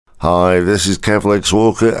Hi, this is Kev Lex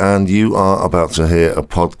Walker, and you are about to hear a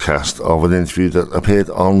podcast of an interview that appeared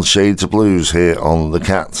on Shades of Blues here on The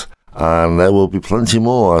Cat. And there will be plenty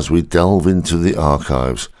more as we delve into the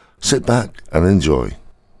archives. Sit back and enjoy.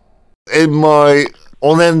 In my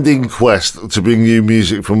unending quest to bring you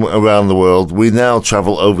music from around the world, we now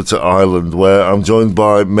travel over to Ireland, where I'm joined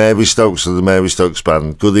by Mary Stokes of the Mary Stokes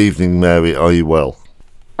Band. Good evening, Mary. Are you well?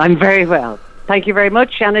 I'm very well. Thank you very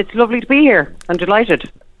much, and it's lovely to be here. I'm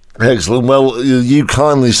delighted. Excellent. Well, you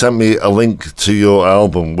kindly sent me a link to your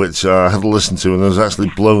album, which I had to listen to, and I was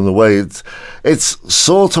actually blown away. It's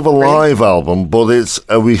sort of a live album, but it's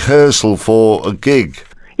a rehearsal for a gig.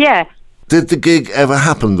 Yeah. Did the gig ever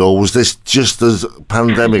happen, or was this just as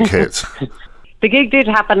pandemic hit? The gig did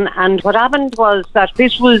happen, and what happened was that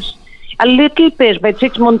this was a little bit, about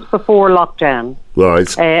 6 months before lockdown.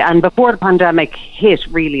 Right. And before the pandemic hit,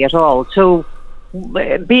 really, at all. So,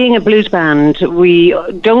 being a blues band, we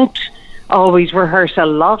don't always rehearse a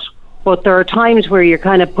lot, but there are times where you're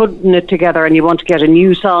kind of putting it together and you want to get a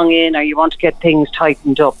new song in, or you want to get things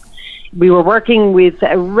tightened up. We were working with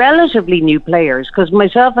relatively new players, because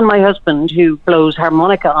myself and my husband, who blows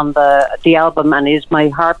harmonica on the album and is my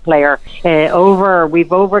harp player,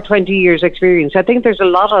 we've over 20 years experience. I think there's a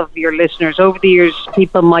lot of your listeners over the years,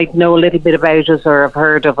 people might know a little bit about us or have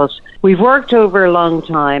heard of us. We've worked over a long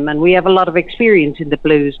time, and we have a lot of experience in the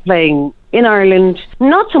blues, playing in Ireland,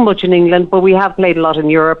 not so much in England, but we have played a lot in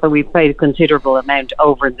Europe, and we've played a considerable amount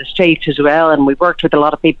over in the States as well, and we've worked with a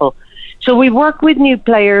lot of people. So we work with new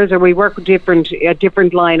players, or we work with a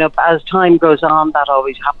different lineup as time goes on. That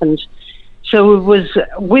always happens. So it was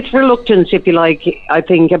with reluctance, if you like. I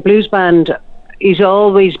think a blues band is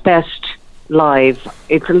always best live.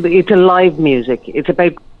 It's a live music. It's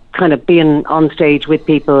about kind of being on stage with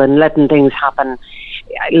people and letting things happen,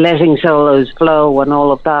 letting solos flow and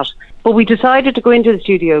all of that. But we decided to go into the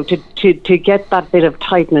studio to get that bit of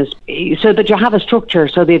tightness, so that you have a structure,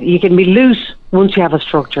 so that you can be loose once you have a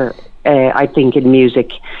structure. I think, in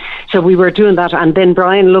music. So we were doing that, and then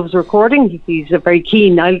Brian loves recording. He's very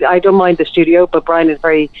keen. I don't mind the studio, but Brian is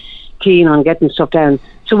very keen on getting stuff down.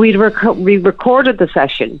 So we recorded the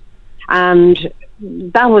session, and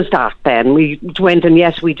that was that then. We went, and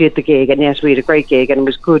yes, we did the gig, and yes, we had a great gig, and it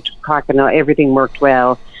was good crack, and everything worked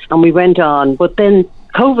well, and we went on. But then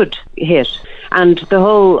COVID hit, and the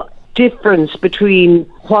whole difference between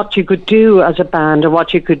what you could do as a band and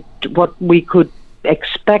what we could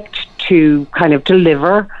expect to kind of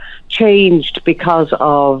deliver changed because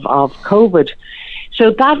of COVID.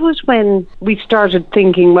 So that was when we started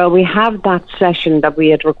thinking, well, we have that session that we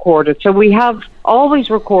had recorded. So we have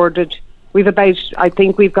always recorded. I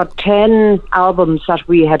think we've got 10 albums that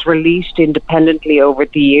we had released independently over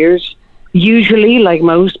the years. Usually, like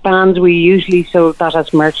most bands, we usually sold that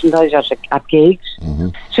as merchandise at gigs. Mm-hmm.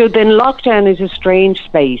 So then lockdown is a strange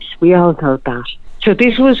space. We all know that. So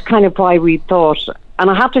this was kind of why we thought,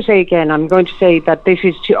 and I have to say again, I'm going to say that this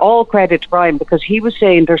is to all credit to Brian, because he was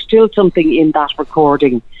saying there's still something in that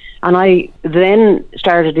recording. And I then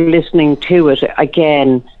started listening to it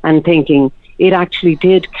again and thinking it actually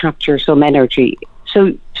did capture some energy.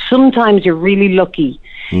 So sometimes you're really lucky.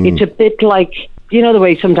 It's a bit like, you know, the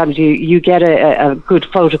way sometimes you get a good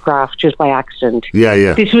photograph just by accident.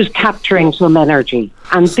 Yeah. This was capturing some energy.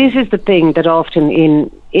 And this is the thing that often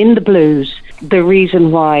in the blues, the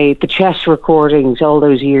reason why the Chess recordings all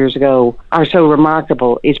those years ago are so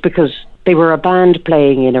remarkable is because they were a band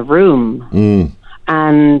playing in a room.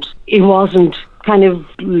 And it wasn't kind of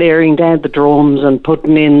layering down the drums and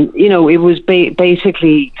putting in, you know, it was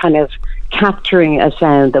basically kind of capturing a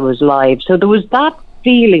sound that was live. So there was that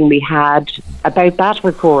feeling we had about that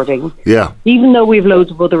recording. Yeah. Even though we've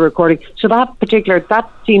loads of other recordings. So that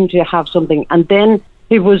seemed to have something. And then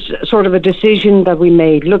it was sort of a decision that we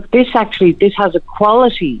made. Look, this has a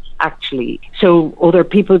quality, actually. So other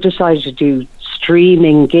people decided to do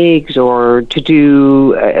streaming gigs, or to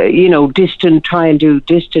do, try and do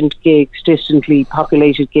distant gigs, distantly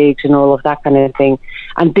populated gigs and all of that kind of thing.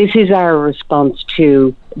 And this is our response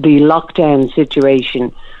to the lockdown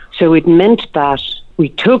situation. So it meant that we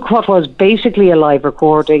took what was basically a live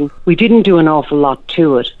recording. We didn't do an awful lot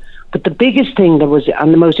to it. But the biggest thing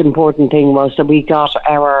and the most important thing was that we got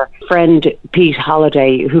our friend Pete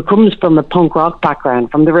Holiday, who comes from a punk rock background,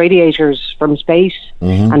 from the Radiators from Space,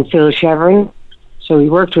 and Phil Shevering. So we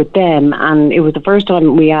worked with them, and it was the first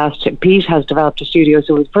time we asked. Pete has developed a studio,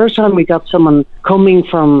 so it was the first time we got someone coming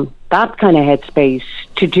from that kind of headspace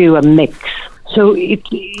to do a mix. So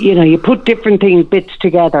you put different bits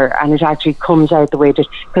together, and it actually comes out the way it is.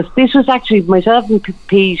 Because this was actually myself and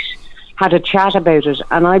Pete had a chat about it,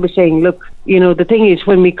 and I was saying, look, You know, the thing is,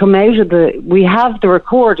 when we come out of we have the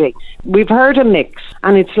recording, we've heard a mix,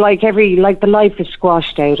 and it's like the life is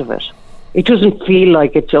squashed out of it. It doesn't feel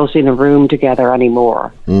like it's us in a room together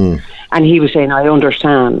anymore. And he was saying, I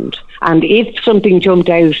understand. And if something jumped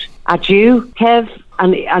out at you, Kev,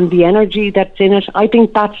 and the energy that's in it, I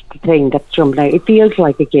think that's the thing that's jumping out. It feels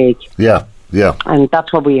like a gig. Yeah. And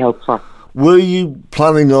that's what we hope for. Were you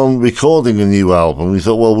planning on recording a new album? You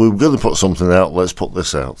thought, well, we were going to put something out, let's put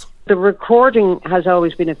this out. The recording has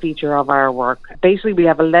always been a feature of our work. Basically, we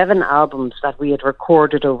have 11 albums that we had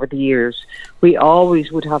recorded over the years. We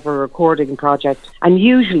always would have a recording project. And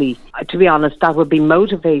usually, to be honest, that would be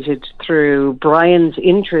motivated through Brian's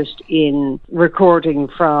interest in recording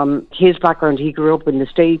from his background. He grew up in the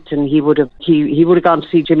States, and he would have gone to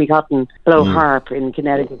see Jimmy Cotton blow harp in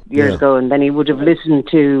Connecticut years ago, and then he would have listened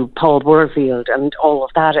to Paul Warfield and all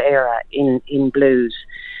of that era in blues.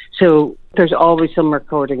 So there's always some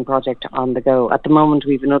recording project on the go. At the moment,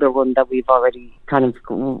 we've another one that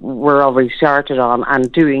we're already started on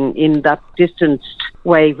and doing in that distanced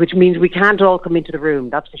way, which means we can't all come into the room,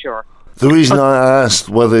 that's for sure. The reason I asked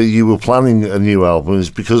whether you were planning a new album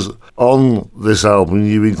is because on this album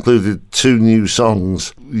you included 2 new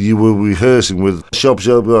songs you were rehearsing with Shabsy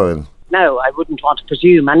O'Brien. No, I wouldn't want to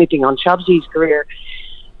presume anything on Shabsy's career.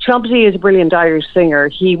 Shabsy is a brilliant Irish singer.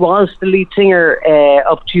 He was the lead singer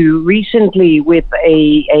up to recently with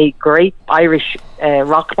a great Irish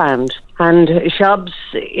rock band. And Shabs,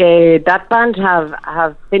 that band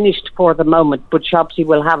have finished for the moment, but Shabsy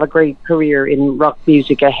will have a great career in rock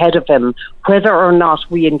music ahead of him. Whether or not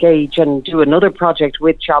we engage and do another project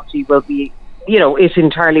with Shabsy will be, is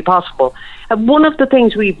entirely possible. And one of the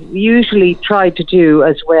things we've usually tried to do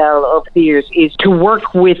as well over the years is to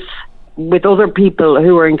work with other people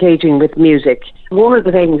who are engaging with music. One of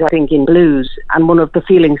the things I think in blues, and one of the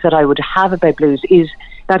feelings that I would have about blues, is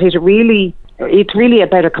that it's really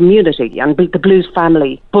about a community and the blues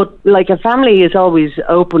family. But like a family is always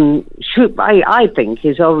open, I think,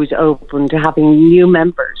 is always open to having new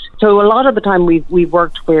members. So a lot of the time we've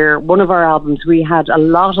worked where one of our albums, we had a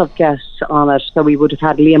lot of guests on it. So we would have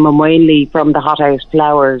had Liam O'Mweinley from the Hothouse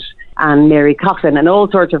Flowers and Mary Coughlin and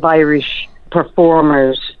all sorts of Irish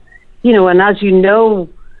performers. And as you know,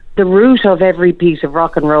 the root of every piece of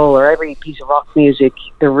rock and roll or every piece of rock music,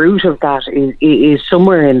 the root of that is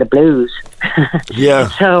somewhere in the blues. Yeah.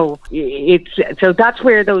 So that's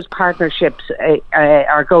where those partnerships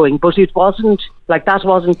are going. But that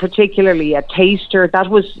wasn't particularly a taster. That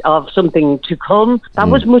was of something to come. That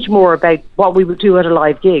was much more about what we would do at a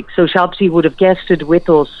live gig. So Shabsy would have guested with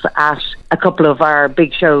us at a couple of our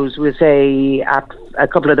big shows, at a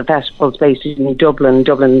couple of the festivals based in Dublin.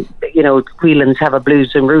 Whelan's have a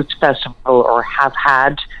Blues and Roots festival, or have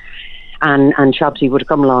had, and Shabsy would have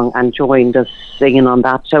come along and joined us singing on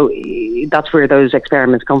that. So that's where those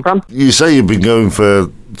experiments come from. You say you've been going for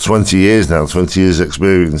 20 years now, 20 years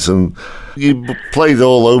experience, and you played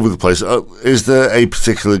all over the place. Is there a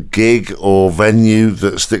particular gig or venue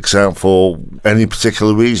that sticks out for any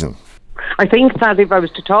particular reason? I think that if I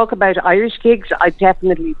was to talk about Irish gigs, I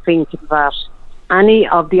definitely think that any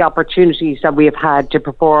of the opportunities that we have had to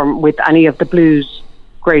perform with any of the blues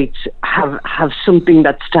greats have something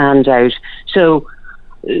that stands out. So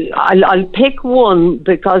I'll pick one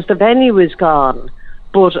because the venue is gone,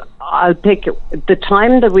 but I'll pick the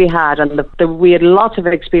time that we had, and we had lots of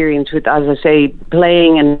experience with, as I say,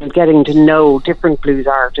 playing and getting to know different blues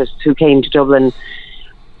artists who came to Dublin.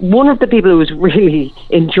 One of the people who was really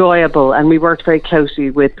enjoyable and we worked very closely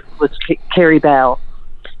with was Kerry Bell.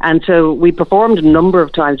 And so we performed a number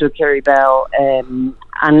of times with Kerry Bell and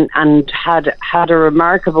had a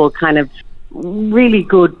remarkable kind of really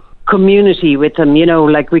good community with him,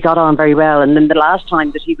 we got on very well. And then the last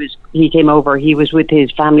time that he came over, he was with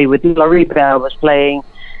his family, with Laurie Bell was playing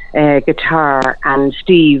guitar, and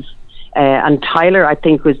Steve and Tyler, I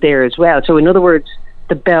think, was there as well. So in other words,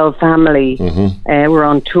 the Bell family were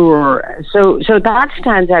on tour. So that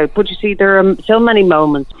stands out. But you see, there are so many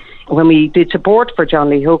moments when we did support for John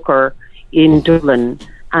Lee Hooker in Dublin,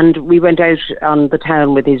 and we went out on the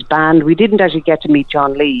town with his band. We didn't actually get to meet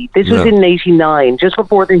John Lee. This was in 89, just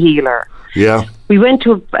before the Healer. Yeah. We went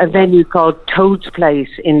to a venue called Toad's Place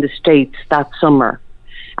in the States that summer.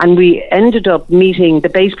 And we ended up meeting, the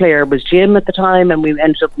bass player was Jim at the time, and we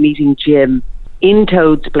ended up meeting Jim in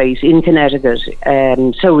Toad's Place in Connecticut.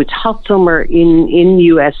 So it's hot summer in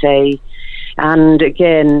USA. And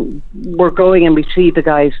again, we're going and we see the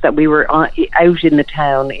guys that we were out in the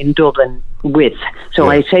town in Dublin with. So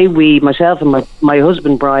I say we, myself and my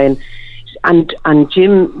husband Brian, and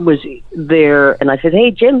Jim was there, and I said,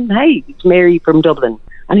 "Hey Jim, hey, it's Mary from Dublin."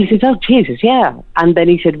 And he said, oh, Jesus, yeah. And then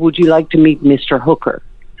he said, would you like to meet Mr. Hooker?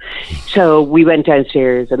 So we went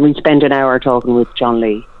downstairs and we spent an hour talking with John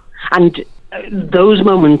Lee. And those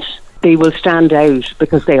moments, they will stand out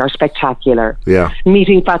because they are spectacular. Yeah.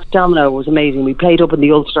 Meeting Fats Domino was amazing. We played up in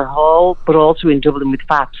the Ulster Hall, but also in Dublin with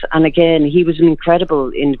Fats. And again, he was an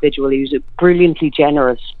incredible individual. He was a brilliantly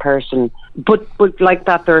generous person. But like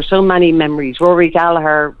that, there are so many memories. Rory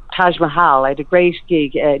Gallagher, Taj Mahal. I had a great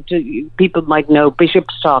gig. People might know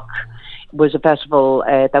Bishopstock was a festival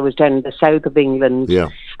that was down in the south of England. Yeah.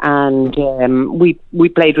 And we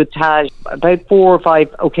played with Taj about 4 or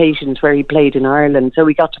 5 occasions where he played in Ireland. So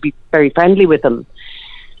we got to be very friendly with him.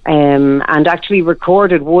 And actually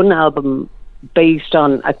recorded one album based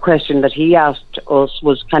on a question that he asked us,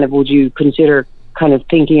 was kind of, would you consider kind of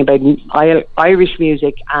thinking about Irish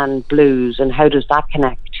music and blues, and how does that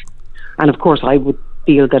connect? And of course I would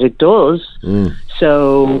feel that it does.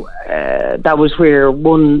 So that was where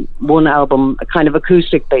one album, a kind of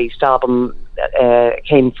acoustic based album,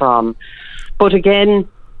 came from. But again,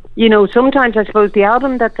 you know, sometimes I suppose the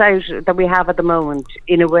album that's out that we have at the moment,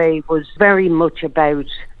 in a way, was very much about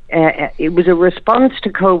it was a response to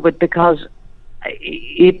COVID, because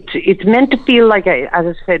it's meant to feel like as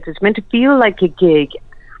I said, it's meant to feel like a gig,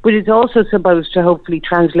 but it's also supposed to hopefully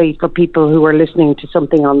translate for people who are listening to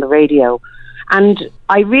something on the radio. And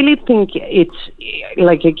I really think it's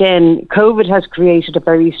like, again, COVID has created a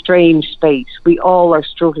very strange space. We all are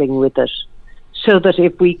struggling with it. So that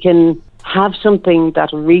if we can have something that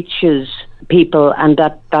reaches people and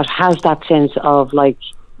that has that sense of like,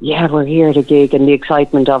 yeah, we're here at a gig and the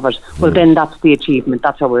excitement of it, well, then that's the achievement.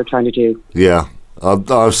 That's what we're trying to do. Yeah.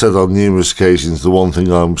 I've said on numerous occasions, the one thing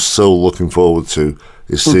I'm so looking forward to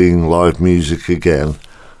is seeing live music again.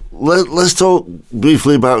 Let's talk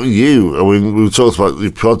briefly about you. I mean, we talked about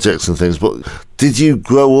your projects and things, but did you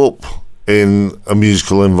grow up in a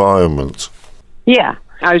musical environment? Yeah.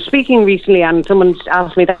 I was speaking recently and someone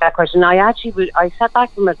asked me that question. I sat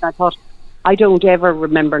back from it and I thought, I don't ever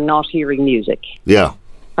remember not hearing music. Yeah.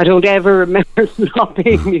 I don't ever remember not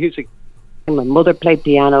playing music. My mother played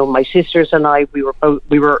piano. My sisters and I, we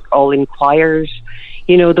were all in choirs.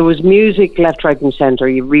 You know, there was music left, right and centre.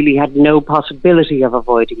 You really had no possibility of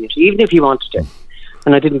avoiding it, even if you wanted to.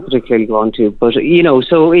 And I didn't particularly want to, but, you know,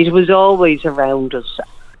 so it was always around us.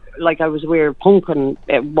 Like, I was aware of punk and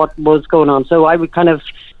what was going on. So I would kind of,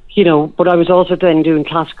 you know, but I was also then doing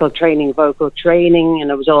classical training, vocal training,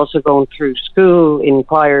 and I was also going through school in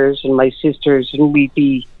choirs, and my sisters, and we'd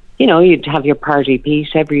be, you know, you'd have your party piece.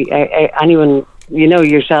 Anyone, you know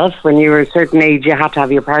yourself, when you were a certain age, you had to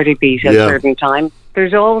have your party piece at a certain time.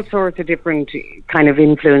 There's all sorts of different kind of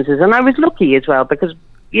influences. And I was lucky as well because,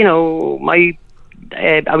 you know, I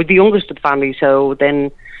was the youngest of the family, so then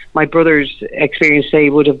my brother's experience, they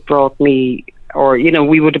would have brought me, or, you know,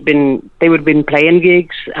 they would have been playing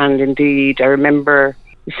gigs. And indeed, I remember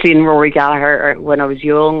seeing Rory Gallagher when I was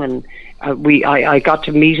young, and I got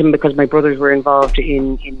to meet him because my brothers were involved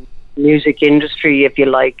in music industry, if you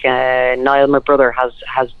like. Niall, my brother,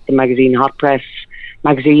 has the magazine Hot Press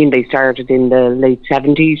magazine. They started in the late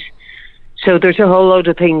 70s. So there's a whole load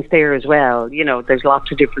of things there as well. You know, there's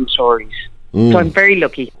lots of different stories. So I'm very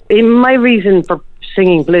lucky. My reason for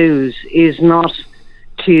singing blues is not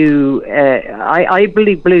to... I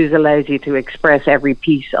believe blues allows you to express every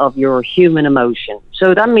piece of your human emotion.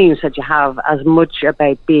 So that means that you have as much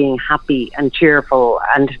about being happy and cheerful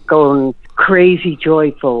and going crazy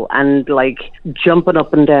joyful and like jumping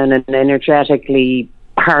up and down and energetically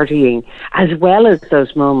partying, as well as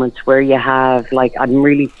those moments where you have like, I'm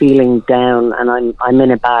really feeling down and I'm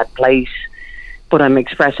in a bad place, but I'm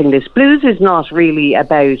expressing this. Blues is not really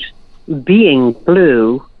about being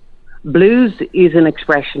blue. Blues is an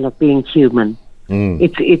expression of being human.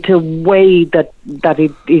 It's a way that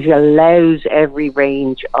it allows every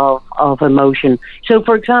range of emotion. So,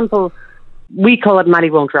 for example, we call it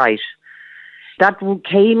Mally Won't Write. That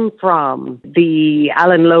came from the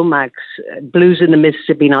Alan Lomax Blues in the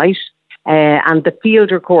Mississippi Night and the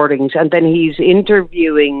field recordings. And then he's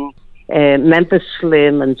interviewing Memphis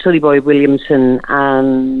Slim and Sonny Boy Williamson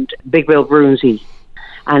and Big Bill Broonzy,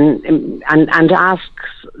 and asks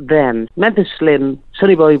them, Memphis Slim,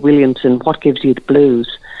 Sonny Boy Williamson, what gives you the blues?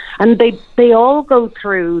 And they all go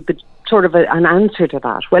through the sort of an answer to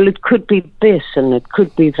that. Well, it could be this and it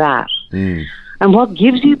could be that. And what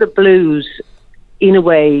gives you the blues, in a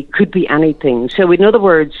way, could be anything. So in other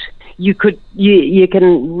words, you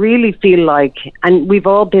can really feel like, and we've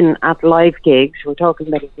all been at live gigs, we're talking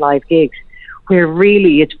about live gigs, where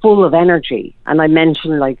really it's full of energy. And I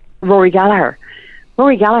mentioned like Rory Gallagher.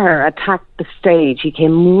 Rory Gallagher attacked the stage. He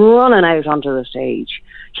came running out onto the stage.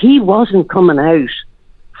 He wasn't coming out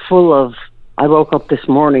full of, I woke up this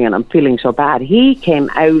morning and I'm feeling so bad. He came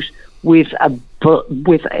out with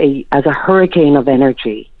as a hurricane of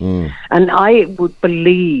energy. And I would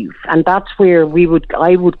believe, and that's where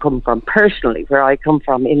I would come from personally, where I come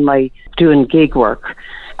from in my doing gig work.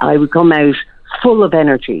 I would come out full of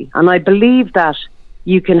energy. And I believe that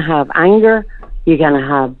you can have anger, you can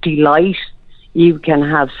have delight, you can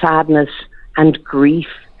have sadness and grief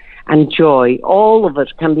and joy. All of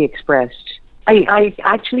it can be expressed. I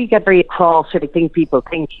actually get very cross if I think people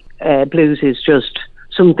think blues is just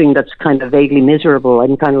something that's kind of vaguely miserable.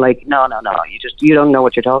 I'm kind of like, no, you don't know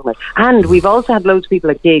what you're talking about. And we've also had loads of people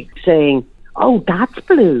at gigs saying, oh, that's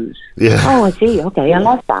blues. Yeah. Oh, I see. Okay, I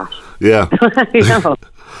like that. Yeah. You know?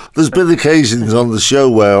 There's been occasions on the show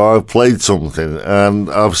where I've played something and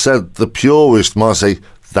I've said the purist might say,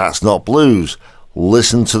 that's not blues.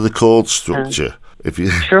 Listen to the chord structure.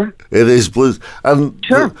 Sure. It is blues. And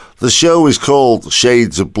sure. The show is called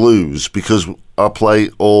Shades of Blues because I play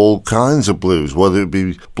all kinds of blues, whether it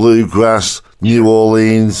be bluegrass, New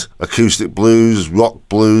Orleans, acoustic blues, rock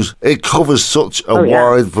blues. It covers such a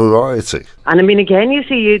wide variety. And I mean, again, you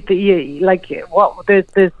see, you like what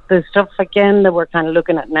the stuff again that we're kind of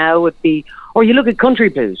looking at now would be, or you look at country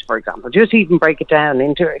blues, for example. Just even break it down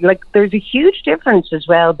into like there's a huge difference as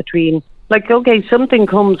well between. Like, okay, something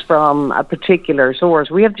comes from a particular source.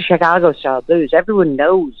 We have the Chicago style blues. Everyone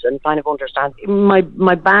knows and kind of understands. My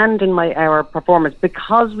band and our performance,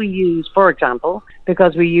 because we use, for example,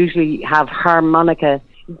 because we usually have harmonica,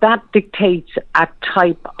 that dictates a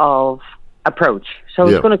type of approach. So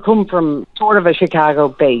it's going to come from sort of a Chicago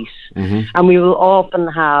bass, and we will often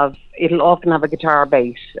have a guitar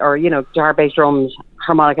bass or guitar bass, drums,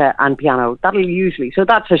 harmonica, and piano. That'll usually. So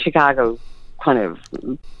that's a Chicago kind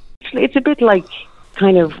of. It's a bit like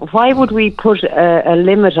kind of, why would we put a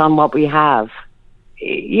limit on what we have,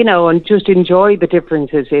 and just enjoy the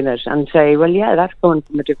differences in it and say, well, yeah, that's going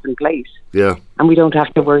from a different place. Yeah. And we don't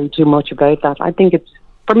have to worry too much about that. I think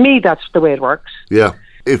for me, that's the way it works. Yeah.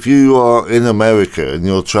 If you are in America and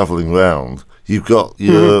you're travelling around, you've got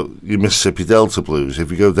your Mississippi Delta blues.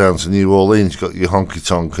 If you go down to New Orleans, you've got your honky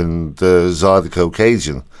tonk and Zydeco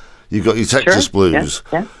Cajun. You've got your Texas blues.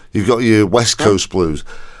 Yeah. You've got your West Coast blues.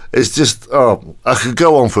 It's just, I could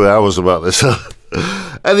go on for hours about this.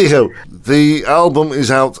 Anyhow, the album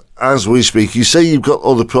is out as we speak. You say you've got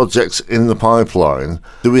other projects in the pipeline.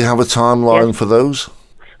 Do we have a timeline for those?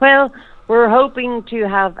 Well, we're hoping to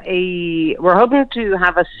have a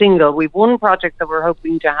single. We've one project that we're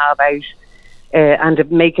hoping to have out and to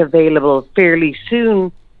make available fairly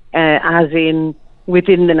soon, as in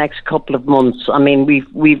within the next couple of months. I mean,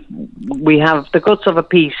 we have the guts of a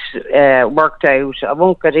piece worked out. I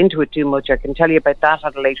won't get into it too much. I can tell you about that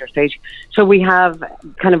at a later stage. So we have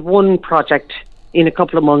kind of one project in a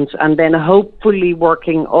couple of months, and then hopefully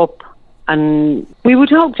working up. And we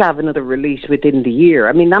would hope to have another release within the year.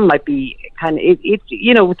 I mean, that might be kind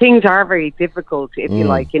of things are very difficult, if you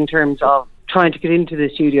like, in terms of trying to get into the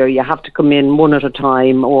studio. You have to come in one at a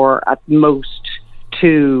time, or at most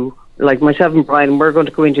two. Like myself and Brian, we're going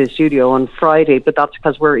to go into the studio on Friday, but that's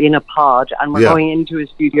because we're in a pod and we're going into a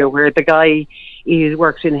studio where the guy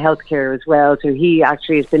works in healthcare as well. So he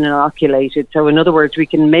actually has been inoculated. So in other words, we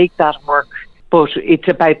can make that work, but it's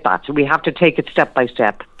about that. So we have to take it step by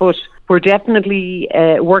step. But we're definitely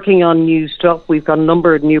working on new stuff. We've got a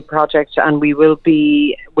number of new projects, and we will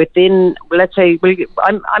be within, let's say,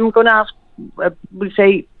 I'm going to ask, we'll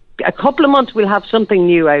say, a couple of months we'll have something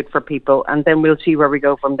new out for people, and then we'll see where we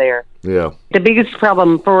go from there. Yeah. The biggest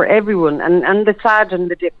problem for everyone, and the sad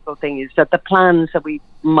and the difficult thing, is that the plans that we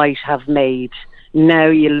might have made, now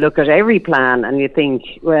you look at every plan and you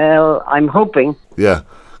think, well, I'm hoping. Yeah,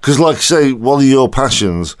 because like I say, one of your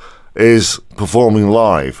passions is performing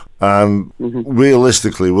live, and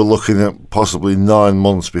realistically we're looking at possibly 9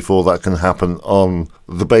 months before that can happen, on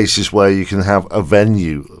the basis where you can have a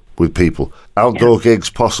venue with people. Outdoor gigs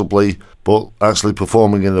possibly, but actually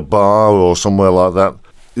performing in a bar or somewhere like that,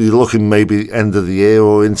 you're looking maybe end of the year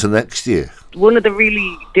or into next year. One of the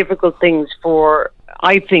really difficult things for,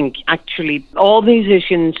 I think, actually all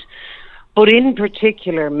musicians, but in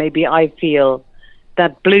particular maybe I feel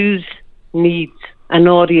that blues needs an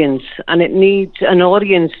audience, and it needs an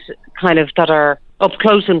audience kind of that are up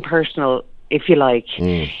close and personal, if you like.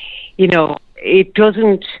 It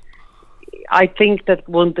doesn't. I think that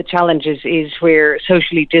one of the challenges is where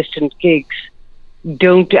socially distant gigs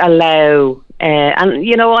don't allow, and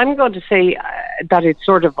I'm going to say that it's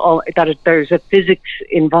sort of there's a physics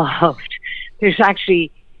involved. There's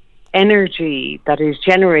actually energy that is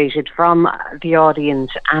generated from the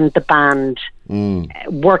audience and the band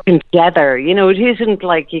working together. You know, it isn't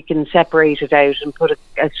like you can separate it out and put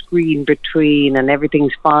a screen between and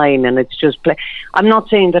everything's fine and it's just play. I'm not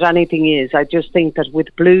saying that anything is. I just think that with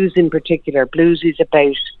blues in particular, blues is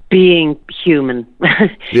about being human.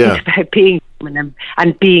 Yeah. It's about being human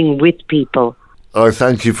and being with people. I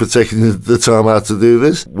thank you for taking the time out to do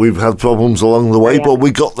this. We've had problems along the way, but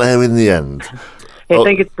we got there in the end. I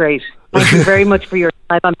think it's great. Thank you very much for your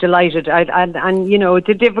time. I'm delighted. And you know, it's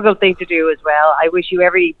a difficult thing to do as well. I wish you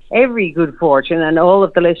every good fortune, and all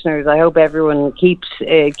of the listeners. I hope everyone keep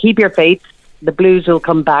your faith. The blues will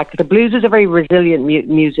come back. The blues is a very resilient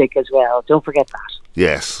music as well. Don't forget that.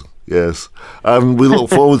 Yes. And we look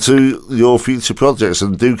forward to your future projects,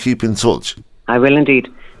 and do keep in touch. I will indeed.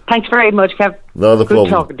 Thanks very much, Kev. Not a problem. Good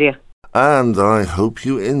talking to you. And I hope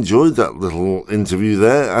you enjoyed that little interview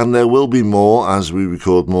there, and there will be more as we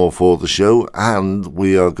record more for the show, and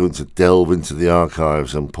we are going to delve into the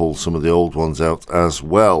archives and pull some of the old ones out as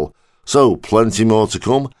well. So, plenty more to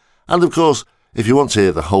come, and of course, if you want to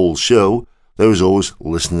hear the whole show, there is always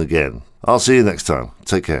Listen Again. I'll see you next time.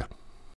 Take care.